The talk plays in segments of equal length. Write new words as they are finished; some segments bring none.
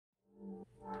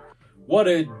What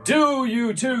it do,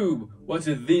 YouTube? What's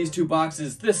in these two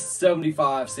boxes? This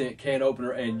 75-cent can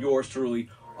opener and yours truly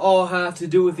all have to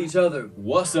do with each other.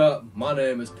 What's up? My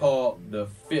name is Paul the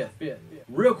Fifth.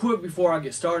 Real quick before I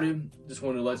get started, just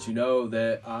want to let you know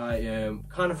that I am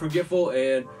kind of forgetful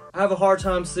and I have a hard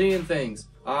time seeing things.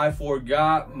 I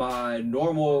forgot my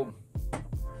normal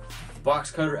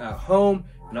box cutter at home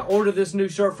and I ordered this new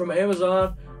shirt from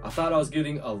Amazon. I thought I was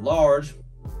getting a large,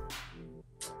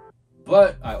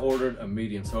 but I ordered a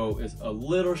medium, so it's a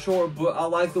little short, but I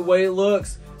like the way it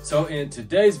looks. So in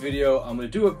today's video, I'm gonna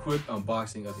do a quick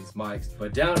unboxing of these mics.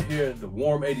 But down here, the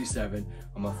Warm 87,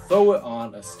 I'm gonna throw it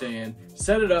on a stand,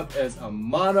 set it up as a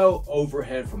mono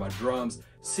overhead for my drums,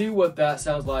 see what that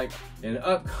sounds like. In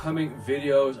upcoming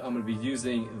videos, I'm gonna be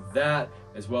using that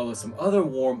as well as some other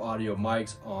Warm audio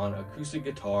mics on acoustic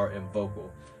guitar and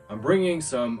vocal. I'm bringing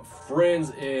some friends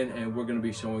in and we're gonna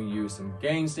be showing you some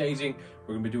gain staging.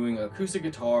 We're gonna be doing acoustic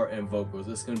guitar and vocals.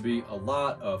 It's gonna be a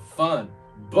lot of fun.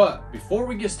 But before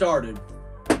we get started,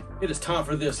 it is time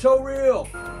for this show reel.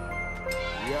 Yo,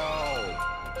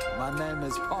 my name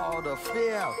is Paul the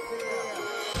Fifth.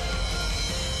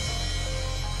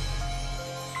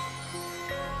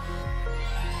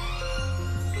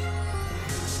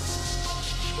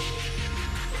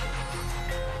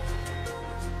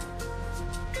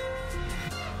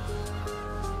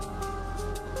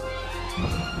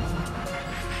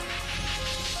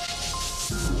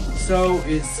 So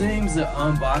it seems that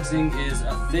unboxing is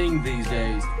a thing these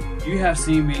days. You have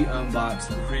seen me unbox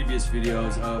previous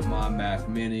videos of my Mac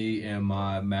Mini and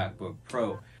my MacBook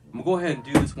Pro. I'm gonna go ahead and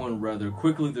do this one rather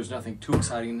quickly. There's nothing too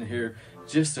exciting in here,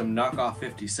 just some knockoff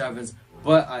 57s.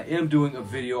 But I am doing a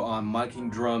video on miking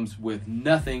drums with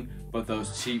nothing but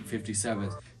those cheap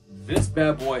 57s. This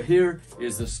bad boy here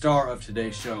is the star of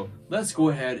today's show. Let's go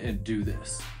ahead and do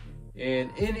this.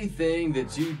 And anything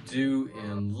that you do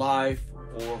in life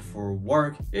or for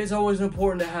work, it's always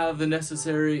important to have the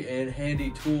necessary and handy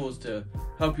tools to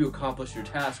help you accomplish your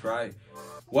task, right?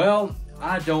 Well,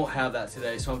 I don't have that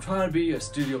today, so I'm trying to be a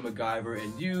studio MacGyver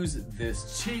and use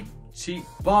this cheap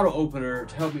bottle opener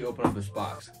to help me open up this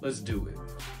box. Let's do it.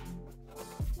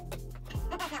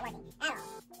 That's not working at all.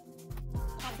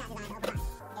 It's not designed to open bottles.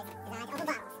 It's designed to open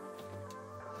bottles.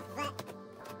 But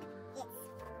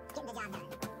it's getting the job done.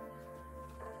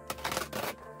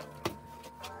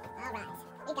 Alright.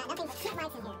 We've got nothing but cheap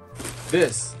lights in here.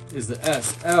 This is the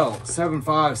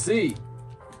SL75C.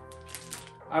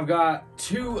 I've got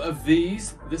two of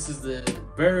these. This is the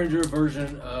Behringer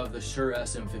version of the Shure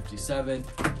SM57.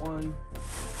 One.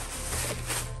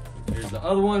 Here's the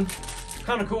other one.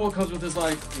 Kind of cool. It comes with this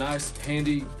like nice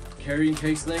handy carrying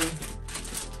case thing.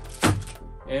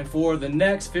 And for the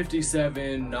next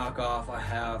 57 knockoff, I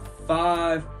have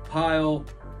 5 Pile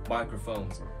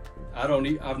microphones.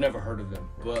 I've never heard of them,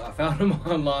 but I found them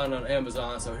online on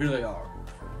Amazon, so here they are.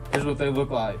 Here's what they look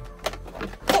like. 2,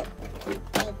 3,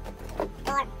 4,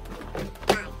 5.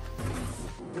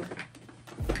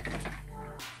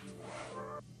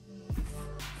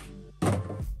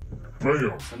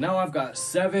 So now I've got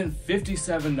 7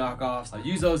 57 knockoffs. I'll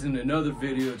use those in another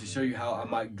video to show you how I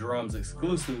mic drums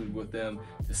exclusively with them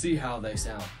to see how they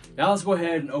sound. Now let's go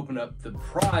ahead and open up the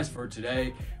prize for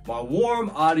today, my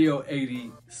Warm Audio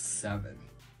 87.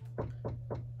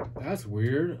 That's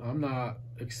weird. I'm not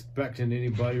expecting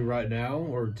anybody right now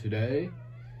or today.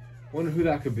 Wonder who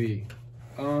that could be.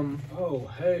 Oh,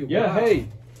 hey. Yeah, wow. hey.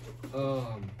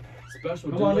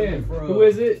 Special Come on in. from Who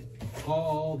is it?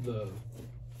 Paul the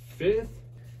Fifth.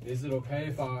 Is it okay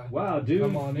if I Wow, dude.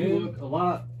 come on you in? look a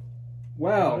lot.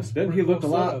 Wow, That's doesn't he pretty look a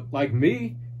close lot up. like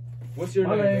me? What's your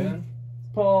My name, name- man?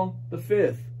 Paul the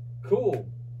Fifth. Cool.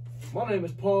 My name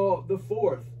is Paul the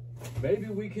Fourth. Maybe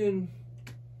we can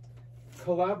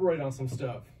collaborate on some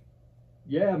stuff.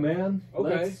 Yeah, man.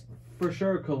 Okay. Let's for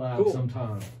sure collab Cool.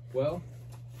 sometime. Well,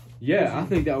 Yeah, I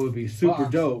think that would be super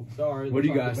box. dope. Sorry. What do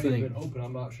you looks like guys it may have think? been open,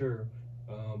 I'm not sure.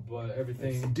 But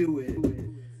everything. Do it.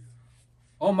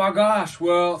 Oh my gosh.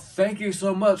 Well, thank you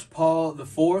so much, Paul the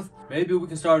Fourth. Maybe we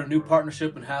can start a new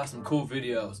partnership and have some cool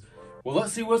videos. Well,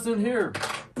 let's see what's in here.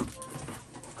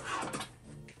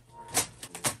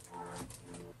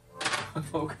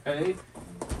 Okay.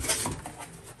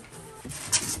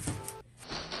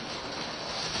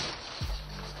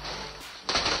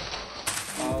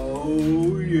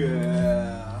 Oh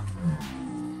yeah.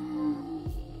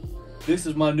 This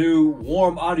is my new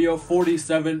Warm Audio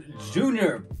 47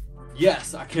 Junior.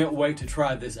 Yes, I can't wait to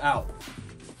try this out.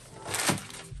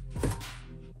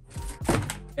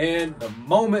 And the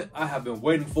moment I have been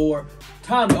waiting for,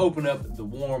 time to open up the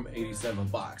Warm 87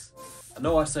 box. I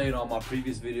know I say it on my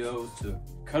previous videos to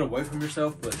cut away from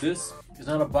yourself, but this is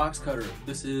not a box cutter.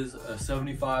 This is a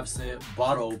 75-cent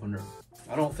bottle opener.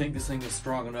 I don't think this thing is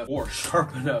strong enough or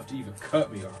sharp enough to even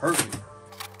cut me or hurt me.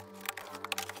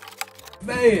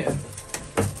 Man!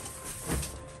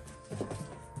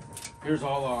 Here's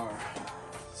all our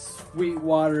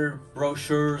Sweetwater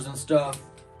brochures and stuff.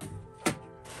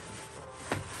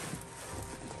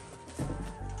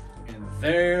 And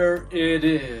there it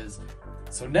is.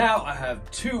 So now I have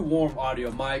two warm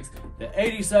audio mics, the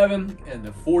 87 and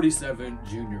the 47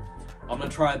 Junior. I'm gonna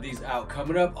try these out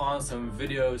coming up on some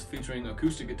videos featuring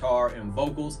acoustic guitar and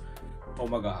vocals. Oh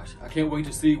my gosh, I can't wait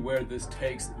to see where this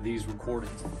takes these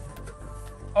recordings.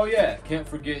 Oh yeah, can't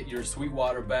forget your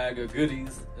Sweetwater bag of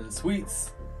goodies and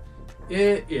sweets.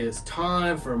 It is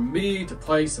time for me to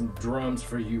play some drums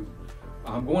for you.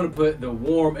 I'm going to put the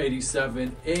Warm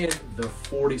 87 and the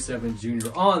 47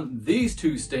 Junior on these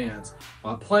two stands.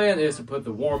 My plan is to put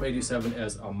the Warm 87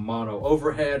 as a mono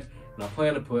overhead, and I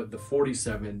plan to put the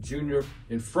 47 Junior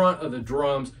in front of the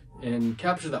drums and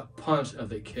capture that punch of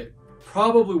the kick.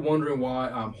 Probably wondering why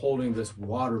I'm holding this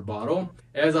water bottle.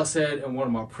 As I said in one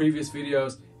of my previous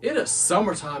videos, it is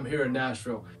summertime here in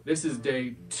Nashville. This is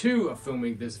day 2 of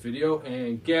filming this video,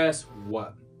 and guess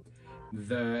what?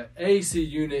 The AC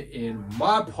unit in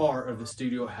my part of the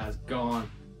studio has gone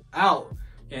out,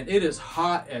 and it is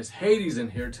hot as Hades in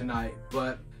here tonight.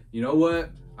 But you know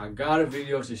what? I got a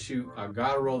video to shoot. I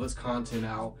gotta roll this content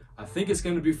out. I think it's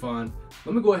gonna be fun.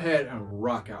 Let me go ahead and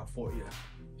rock out for you.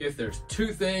 If there's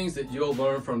 2 things that you'll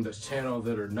learn from this channel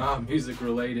that are not music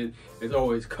related, it's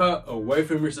always cut away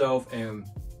from yourself and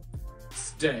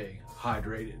stay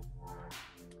hydrated.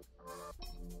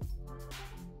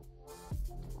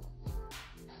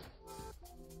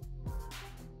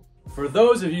 For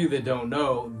those of you that don't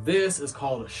know, this is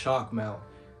called a shock mount.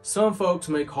 Some folks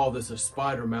may call this a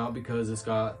spider mount because it's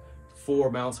got 4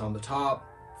 mounts on the top,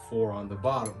 4 on the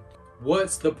bottom.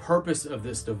 What's the purpose of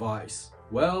this device?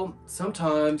 Well,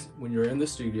 sometimes when you're in the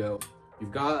studio,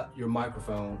 you've got your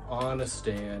microphone on a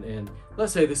stand, and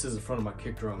let's say this is in front of my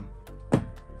kick drum.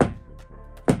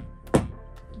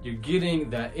 You're getting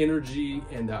that energy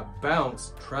and that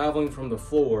bounce traveling from the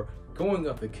floor, going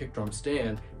up the kick drum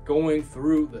stand, going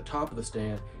through the top of the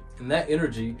stand, and that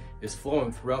energy is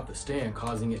flowing throughout the stand,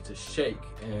 causing it to shake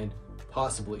and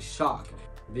possibly shock.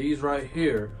 These right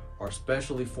here are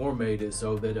specially formatted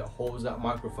so that it holds that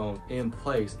microphone in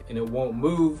place and it won't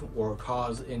move or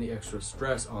cause any extra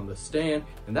stress on the stand,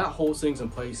 and that holds things in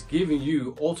place, giving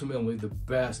you ultimately the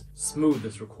best,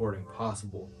 smoothest recording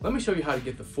possible. Let me show you how to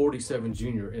get the 47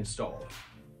 Junior installed.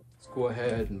 Let's go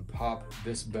ahead and pop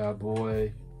this bad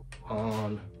boy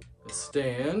on the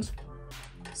stand.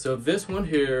 So this one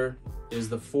here is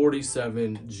the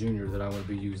 47 Junior that I'm going to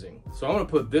be using. So I'm going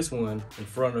to put this one in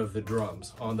front of the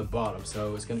drums on the bottom,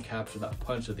 so it's going to capture that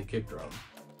punch of the kick drum.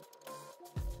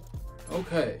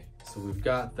 Okay, so we've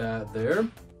got that there.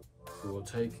 So we'll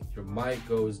take, your mic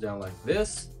goes down like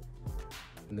this,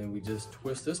 and then we just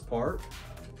twist this part.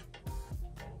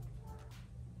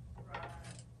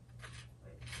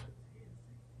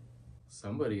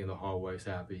 Somebody in the hallway is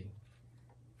happy.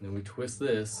 And then we twist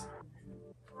this,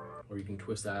 or you can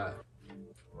twist that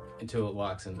until it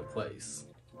locks into place.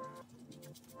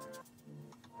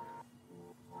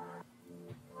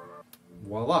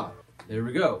 Voila, there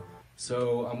we go.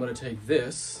 So I'm gonna take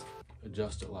this,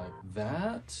 adjust it like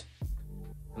that,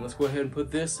 and let's go ahead and put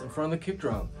this in front of the kick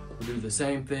drum. We'll do the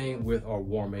same thing with our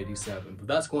Warm 87, but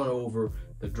that's going over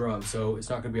the drum, so it's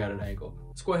not gonna be at an angle.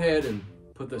 Let's go ahead and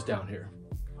put this down here.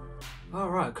 All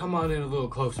right, come on in a little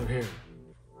closer here.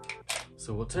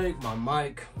 So we'll take my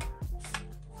mic,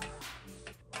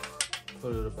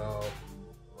 put it about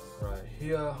right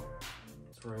here.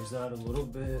 Let's raise that a little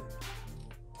bit.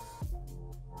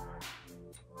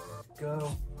 There we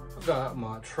go. I've got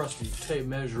my trusty tape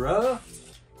measure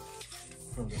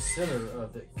from the center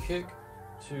of the kick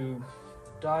to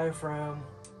the diaphragm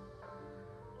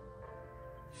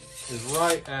is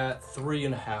right at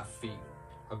 3.5 feet.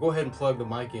 I'll go ahead and plug the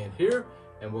mic in here,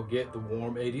 and we'll get the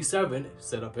Warm 87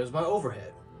 set up as my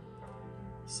overhead.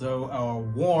 So our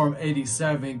Warm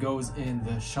 87 goes in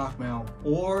the shock mount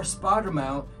or spider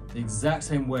mount the exact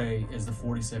same way as the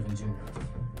 47 Junior.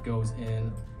 It goes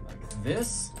in like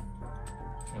this,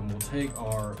 and we'll take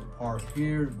our part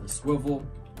here, the swivel,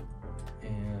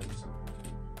 and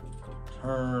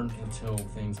turn until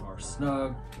things are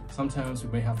snug. Sometimes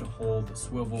we may have to hold the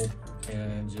swivel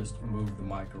and just move the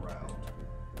mic around.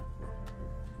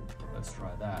 Let's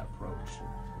try that approach.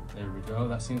 There we go,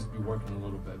 that seems to be working a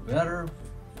little bit better.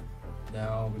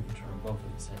 Now we can turn both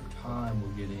at the same time.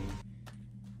 We're getting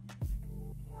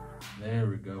There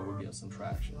we go, we're getting some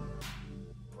traction.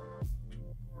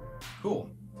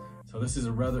 Cool. So this is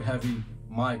a rather heavy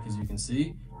mic, as you can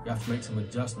see. You have to make some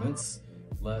adjustments.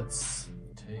 Let's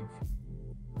take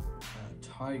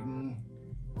tighten,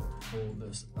 pull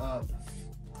this up.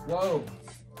 Whoa,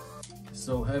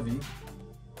 so heavy.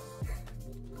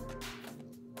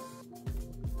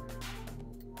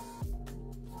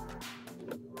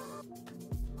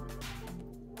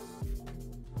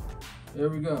 There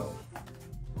we go.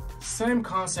 Same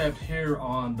concept here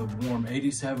on the Warm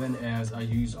 87 as I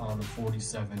used on the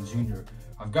 47 Junior.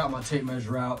 I've got my tape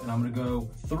measure out and I'm gonna go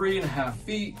 3.5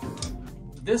 feet.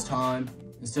 This time,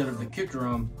 instead of the kick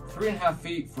drum, 3.5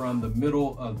 feet from the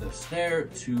middle of the snare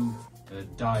to the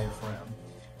diaphragm.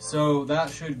 So that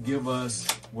should give us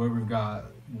where we've got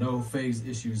no phase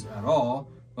issues at all.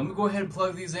 Let me go ahead and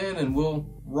plug these in and we'll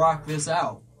rock this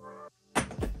out.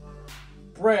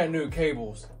 Brand new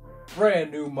cables,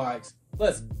 brand new mics.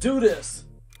 Let's do this.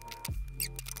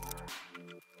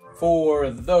 For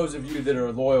those of you that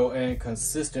are loyal and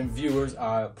consistent viewers,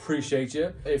 I appreciate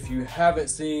you. If you haven't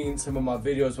seen some of my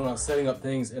videos when I was setting up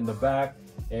things in the back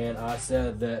and I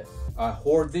said that I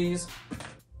hoard these,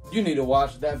 you need to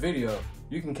watch that video.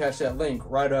 You can catch that link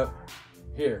right up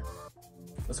here.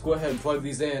 Let's go ahead and plug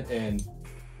these in and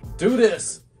do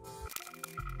this.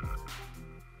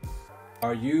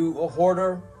 Are you a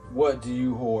hoarder? What do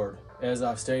you hoard? As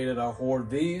I've stated, I hoard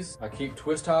these. I keep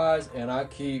twist ties and I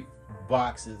keep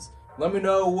boxes. Let me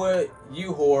know what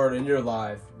you hoard in your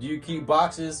life. Do you keep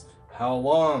boxes? How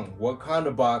long? What kind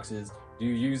of boxes? Do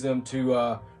you use them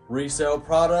to resell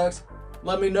products?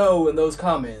 Let me know in those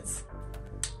comments.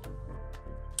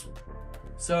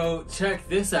 So check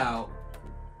this out.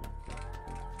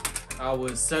 I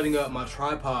was setting up my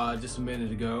tripod just a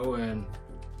minute ago and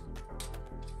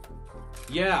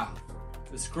yeah,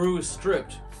 the screw is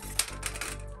stripped.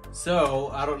 So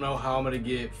I don't know how I'm gonna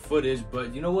get footage,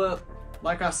 but you know what?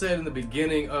 Like I said in the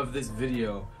beginning of this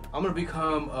video, I'm gonna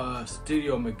become a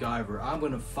studio MacGyver. I'm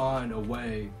gonna find a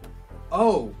way.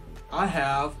 Oh,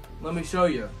 let me show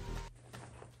you.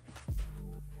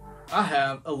 I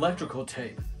have electrical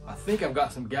tape. I think I've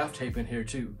got some gaff tape in here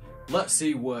too. Let's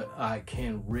see what I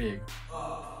can rig.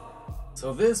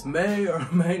 So this may or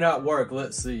may not work.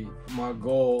 Let's see. My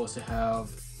goal is to have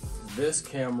this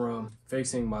camera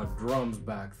facing my drums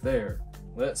back there.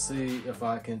 Let's see if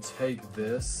I can take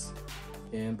this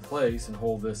in place and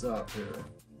hold this up here.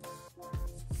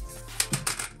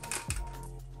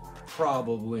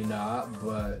 Probably not,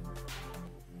 but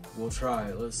we'll try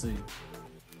it. Let's see.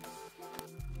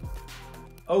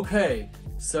 Okay,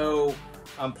 so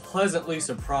I'm pleasantly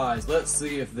surprised. Let's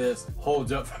see if this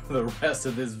holds up for the rest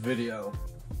of this video.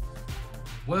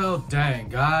 Well, dang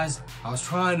guys, I was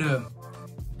trying to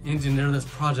engineer this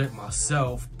project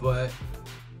myself, but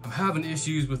I'm having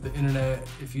issues with the internet.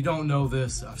 If you don't know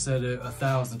this, I've said it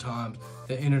 1,000 times,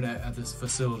 the internet at this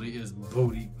facility is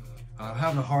booty. I'm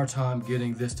having a hard time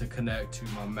getting this to connect to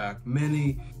my Mac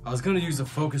Mini. I was gonna use the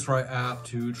Focusrite app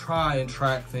to try and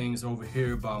track things over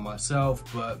here by myself,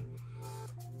 but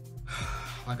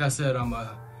like I said, I'm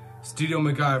a studio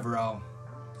MacGyver. I'll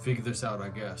figure this out, I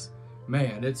guess.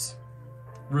 Man, it's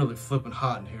really flipping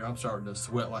hot in here. I'm starting to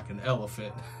sweat like an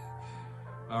elephant.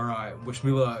 All right, wish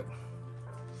me luck.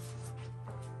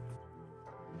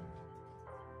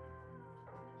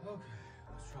 Okay,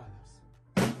 let's try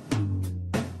this.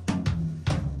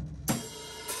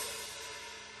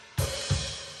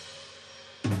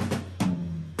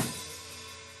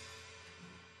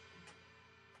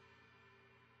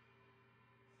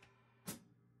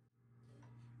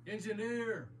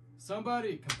 Engineer,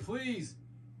 somebody, please.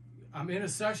 I'm in a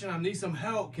session, I need some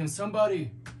help. Can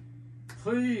somebody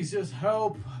please just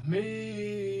help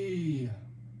me?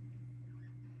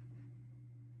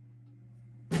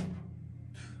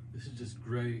 This is just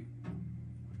great.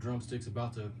 My drumstick's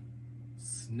about to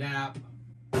snap.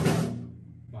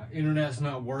 My internet's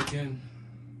not working.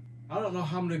 I don't know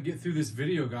how I'm gonna get through this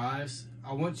video, guys.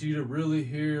 I want you to really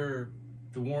hear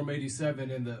the Warm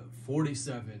 87 and the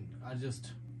 47.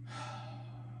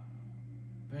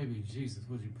 Baby Jesus,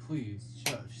 would you please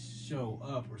just show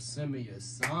up or send me a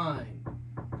sign?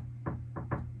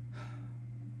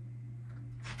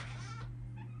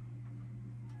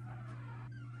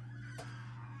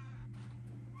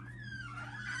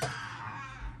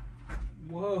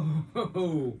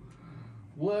 Whoa,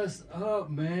 what's up,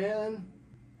 man?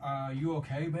 You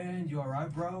okay, man? You all right,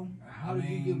 bro? How did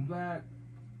you get back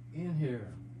in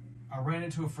here? I ran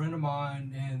into a friend of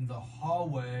mine in the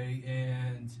hallway,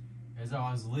 and as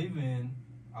I was leaving,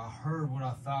 I heard what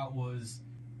I thought was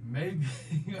maybe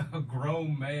a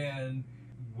grown man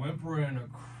whimpering or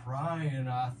crying.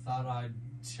 I thought I'd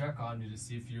check on you to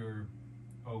see if you're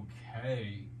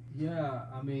okay. Yeah,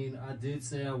 I mean, I did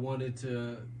say I wanted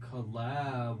to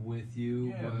collab with you,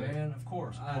 Yeah, but man, of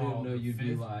course. I didn't know you'd be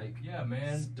Fifth. like, Yeah,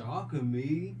 man. stalking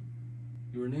me.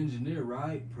 You're an engineer,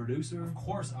 right? Producer? Of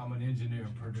course I'm an engineer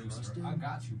and producer. Trust him. I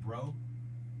got you, bro.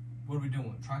 What are we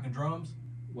doing? Tracking drums?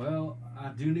 Well, I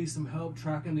do need some help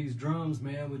tracking these drums,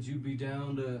 man. Would you be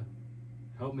down to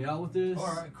help me out with this? All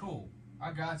right, cool.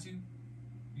 I got you.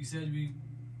 You said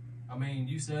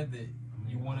you said that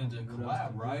you wanted to what else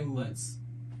collab, to right? do? Let's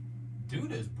do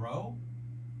this, bro.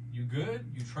 You good?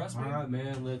 You trust me? All right,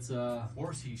 man. Let's Of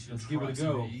course he should let's trust give it a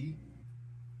go. me.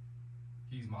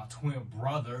 He's my twin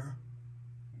brother.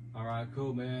 All right,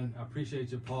 cool, man. I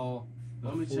appreciate you, Paul.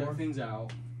 Let me check Fourth. things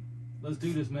out. Let's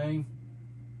do this, man.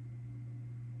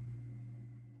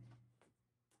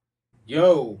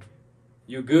 Yo,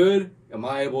 you good? Am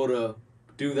I able to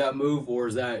do that move, or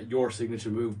is that your signature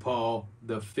move, Paul?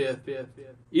 The fifth.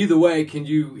 Either way, can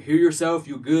you hear yourself?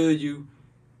 You good? You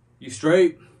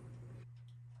straight?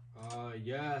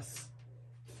 Yes.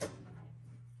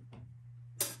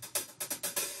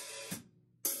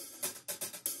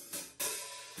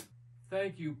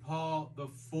 Thank you, Paul the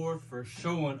Fourth, for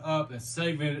showing up and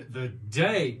saving the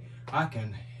day. I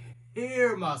can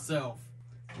hear myself.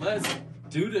 Let's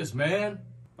do this, man.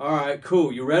 All right,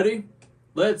 cool. You ready?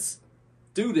 Let's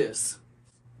do this.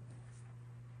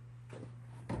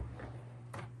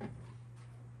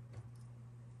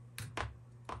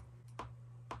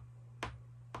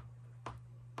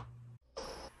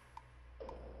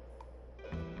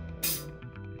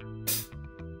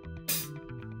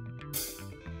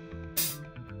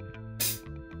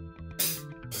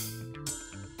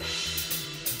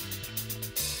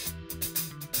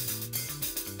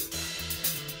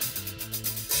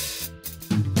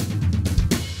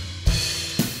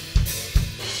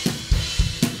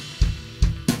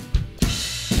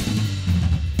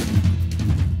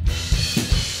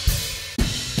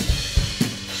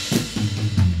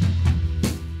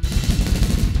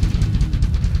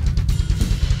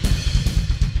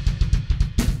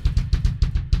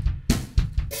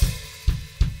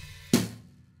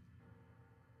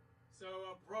 So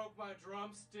I broke my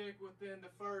drumstick within the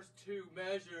first 2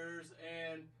 measures,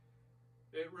 and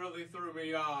it really threw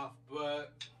me off,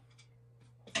 but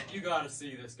you gotta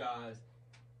see this, guys.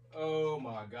 Oh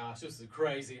my gosh, this is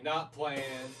crazy. Not planned.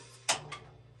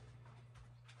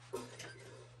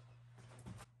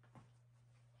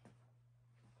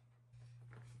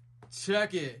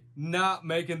 Check it. Not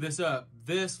making this up.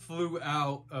 This flew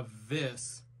out of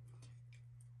this.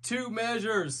 2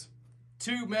 measures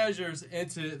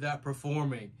into that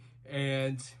performing,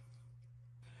 and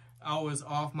I was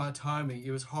off my timing. It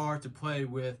was hard to play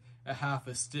with a half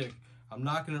a stick. I'm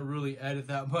not gonna really edit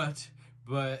that much,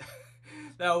 but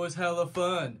that was hella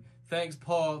fun. Thanks,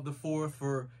 Paul the Fourth,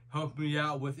 for helping me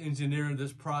out with engineering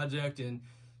this project, and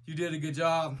you did a good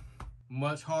job.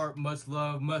 Much heart, much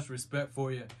love, much respect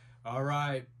for you. All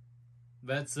right,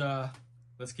 let's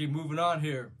keep moving on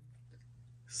here.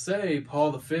 Say,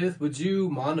 Paul the Fifth, would you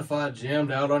mind if I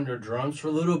jammed out on your drums for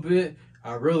a little bit?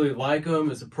 I really like them.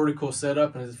 It's a pretty cool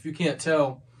setup, and if you can't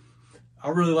tell, I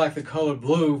really like the color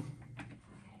blue.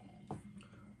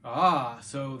 Ah,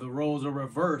 so the roles are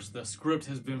reversed. The script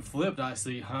has been flipped, I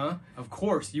see, huh? Of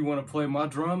course, you want to play my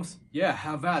drums? Yeah,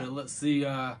 have at it. Let's see,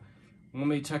 let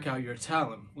me check out your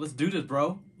talent. Let's do this,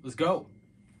 bro. Let's go.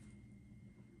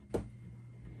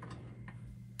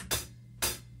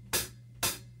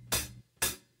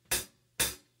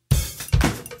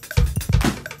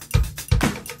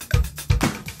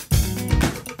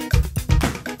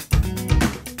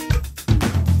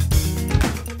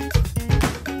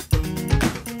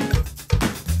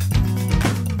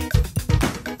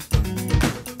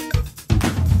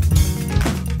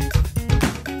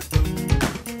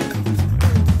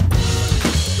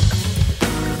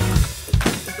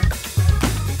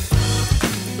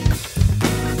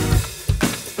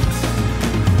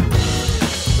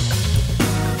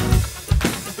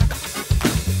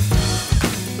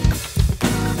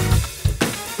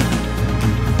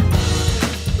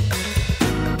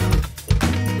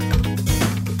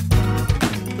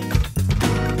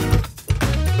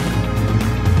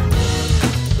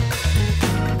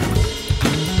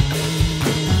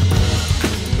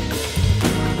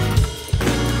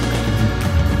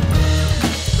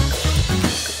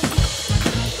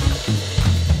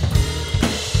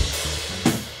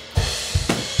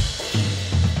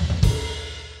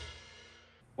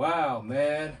 Wow,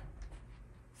 man.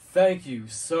 Thank you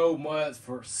so much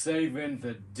for saving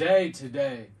the day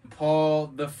today. Paul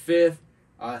the Fifth,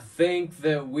 I think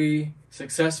that we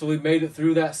successfully made it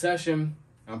through that session.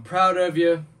 I'm proud of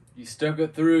you. You stuck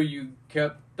it through. You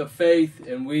kept the faith,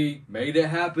 and we made it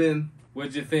happen.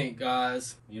 What'd you think,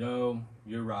 guys? You know,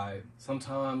 you're right.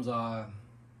 Sometimes I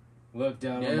look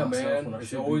down on Yeah, myself man. when I It's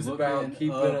should always be about looking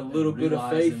keeping up a little and bit of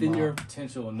faith realizing in my your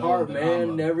potential and knowing heart, that man. I'm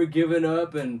a Never giving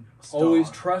up and star. always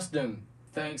trusting.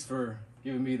 Thanks for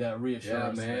giving me that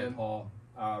reassurance, Yeah, man. today, Paul.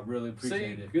 I really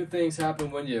appreciate See, it. good things happen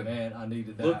when you Man, I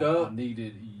needed that. Look up. I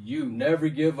needed you. never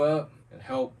give up and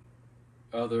help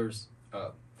others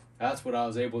up. That's what I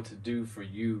was able to do for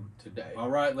you today. All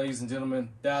right, ladies and gentlemen,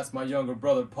 that's my younger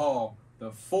brother, Paul,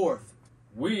 the fourth.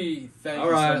 We thank All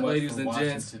you right, so much ladies for and watching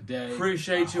gents. today.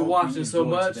 Appreciate I you hope watching so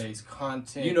enjoyed much. Today's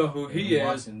content. You know who he and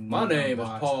is. watching My me name is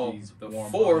unbox Paul these the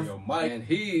warm fourth, audio mic. and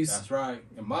he's That's right.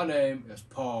 And my name is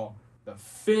Paul the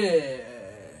Fifth.